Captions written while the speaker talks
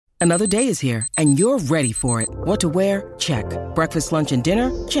Another day is here, and you're ready for it. What to wear? Check. Breakfast, lunch, and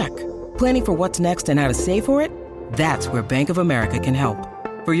dinner? Check. Planning for what's next and how to save for it? That's where Bank of America can help.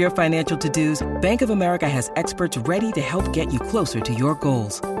 For your financial to-dos, Bank of America has experts ready to help get you closer to your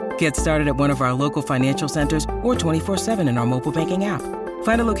goals. Get started at one of our local financial centers or 24/7 in our mobile banking app.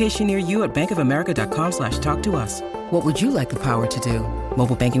 Find a location near you at bankofamerica.com/talktous. What would you like the power to do?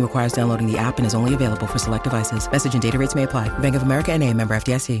 Mobile banking requires downloading the app and is only available for select devices. Message and data rates may apply. Bank of America N.A., member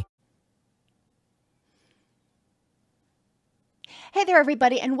FDIC. Hey there,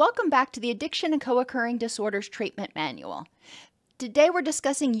 everybody, and welcome back to the Addiction and Co-Occurring Disorders Treatment Manual. Today we're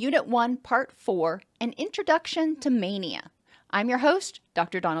discussing Unit 1, Part 4, An Introduction to Mania. I'm your host,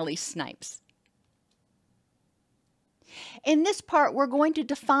 Dr. Dawn-Elise Snipes. In this part, we're going to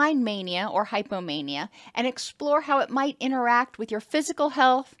define mania or hypomania and explore how it might interact with your physical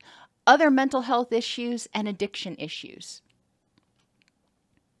health, other mental health issues, and addiction issues.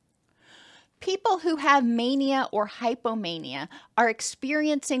 People who have mania or hypomania are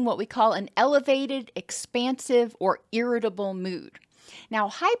experiencing what we call an elevated, expansive, or irritable mood. Now,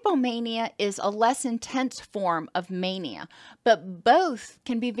 hypomania is a less intense form of mania, but both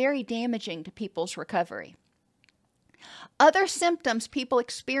can be very damaging to people's recovery. Other symptoms people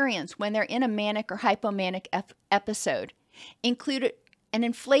experience when they're in a manic or hypomanic episode include an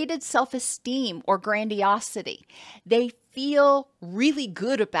inflated self-esteem or grandiosity. They feel really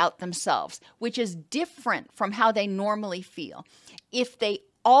good about themselves, which is different from how they normally feel. If they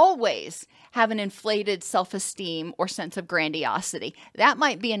always have an inflated self-esteem or sense of grandiosity, that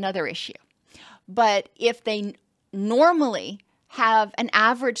might be another issue. But if they normally have an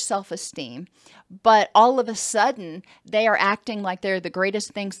average self-esteem, but all of a sudden they are acting like they're the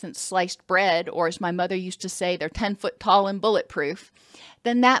greatest thing since sliced bread, or as my mother used to say, they're 10 foot tall and bulletproof,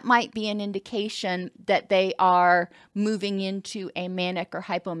 then that might be an indication that they are moving into a manic or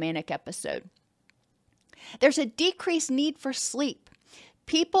hypomanic episode. There's a decreased need for sleep.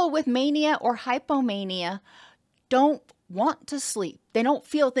 People with mania or hypomania don't want to sleep. They don't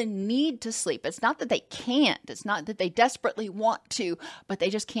feel the need to sleep. It's not that they can't. It's not that they desperately want to, but they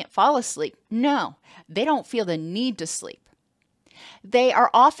just can't fall asleep. No, they don't feel the need to sleep. They are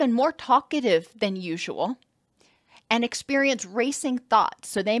often more talkative than usual and experience racing thoughts.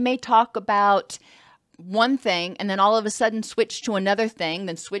 So they may talk about one thing and then all of a sudden switch to another thing,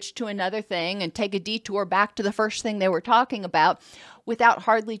 then switch to another thing and take a detour back to the first thing they were talking about without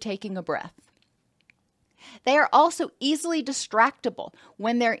hardly taking a breath. They are also easily distractible.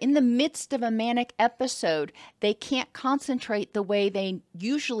 When they're in the midst of a manic episode, they can't concentrate the way they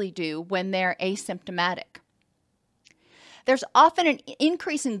usually do when they're asymptomatic. There's often an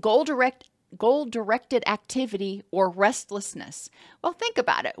increase in goal-directed activity or restlessness. Well, think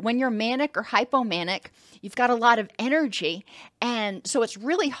about it. When you're manic or hypomanic, you've got a lot of energy, and so it's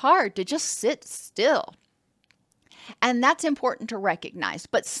really hard to just sit still. And that's important to recognize.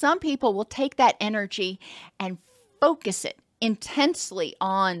 But some people will take that energy and focus it intensely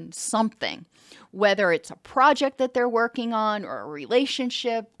on something, whether it's a project that they're working on or a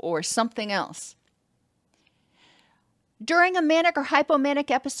relationship or something else. During a manic or hypomanic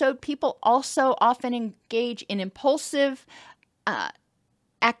episode, people also often engage in impulsive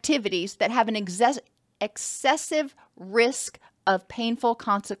activities that have an excessive risk of painful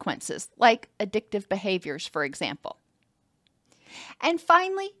consequences, like addictive behaviors, for example. And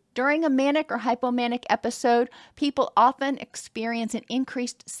finally, during a manic or hypomanic episode, people often experience an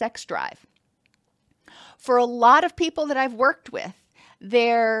increased sex drive. For a lot of people that I've worked with,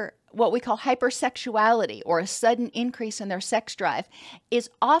 their what we call hypersexuality, or a sudden increase in their sex drive, is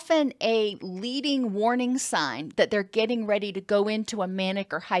often a leading warning sign that they're getting ready to go into a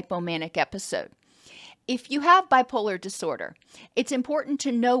manic or hypomanic episode. If you have bipolar disorder, it's important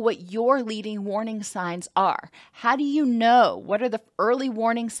to know what your leading warning signs are. How do you know? What are the early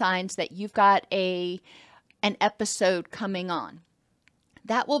warning signs that you've got an episode coming on?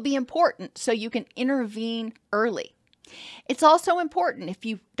 That will be important so you can intervene early. It's also important, if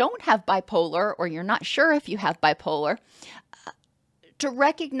you don't have bipolar or you're not sure if you have bipolar, to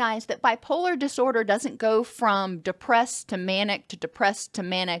recognize that bipolar disorder doesn't go from depressed to manic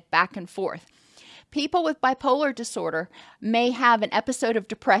back and forth. People with bipolar disorder may have an episode of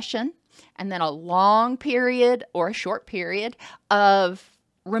depression and then a long period or a short period of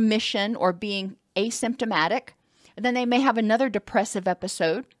remission or being asymptomatic. And then they may have another depressive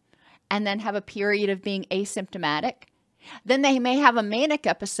episode and then have a period of being asymptomatic. Then they may have a manic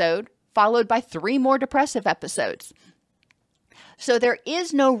episode followed by 3 more depressive episodes. So there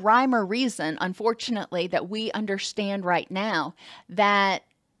is no rhyme or reason, unfortunately, that we understand right now that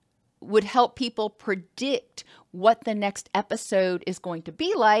would help people predict what the next episode is going to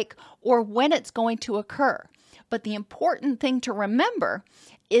be like or when it's going to occur. But the important thing to remember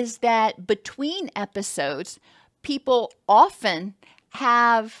is that between episodes, people often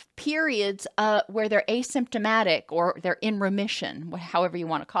have periods where they're asymptomatic or they're in remission, however you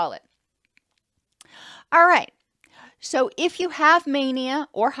want to call it. All right. So if you have mania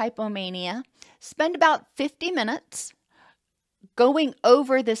or hypomania, spend about 50 minutes going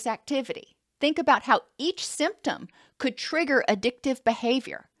over this activity. Think about how each symptom could trigger addictive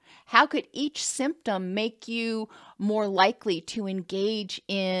behavior. How could each symptom make you more likely to engage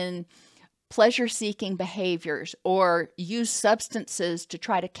in pleasure-seeking behaviors or use substances to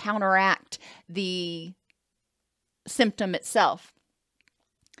try to counteract the symptom itself?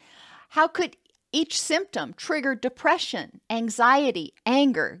 How could each symptom trigger depression, anxiety,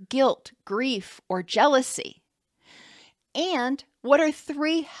 anger, guilt, grief, or jealousy? And what are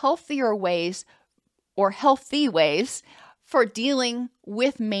 3 healthier ways or healthy ways for dealing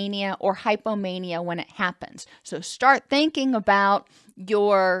with mania or hypomania when it happens? So start thinking about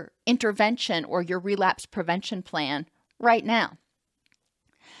your intervention or your relapse prevention plan right now.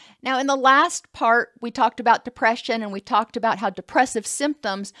 Now, in the last part, we talked about depression and we talked about how depressive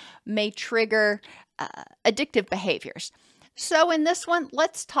symptoms may trigger addictive behaviors. So in this one,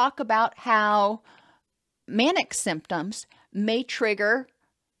 let's talk about how manic symptoms may trigger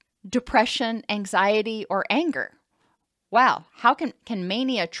depression, anxiety, or anger. Wow, how can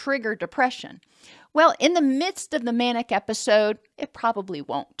mania trigger depression? Well, in the midst of the manic episode, it probably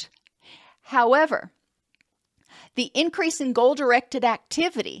won't. However, the increase in goal-directed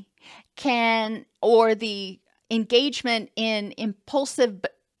activity or the engagement in impulsive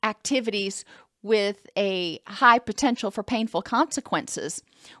activities with a high potential for painful consequences,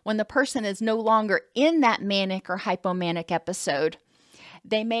 when the person is no longer in that manic or hypomanic episode,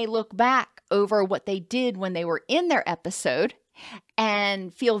 they may look back over what they did when they were in their episode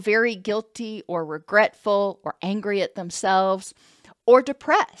and feel very guilty or regretful or angry at themselves or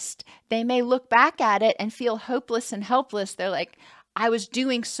depressed. They may look back at it and feel hopeless and helpless. They're like, I was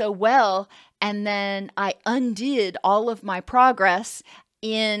doing so well, and then I undid all of my progress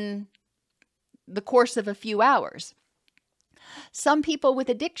in the course of a few hours. Some people with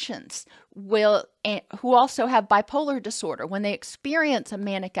addictions who also have bipolar disorder, when they experience a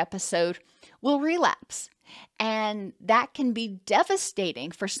manic episode, will relapse. And that can be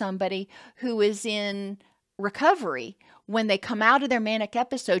devastating for somebody who is in recovery when they come out of their manic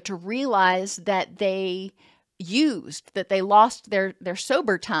episode to realize that they lost their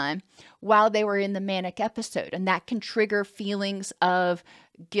sober time while they were in the manic episode. And that can trigger feelings of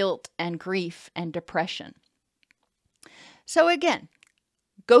guilt and grief and depression. So again,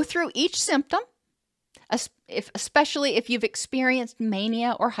 go through each symptom, especially if you've experienced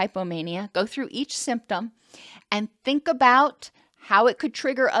mania or hypomania. Go through each symptom and think about how it could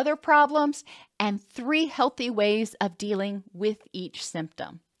trigger other problems and 3 healthy ways of dealing with each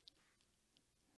symptom.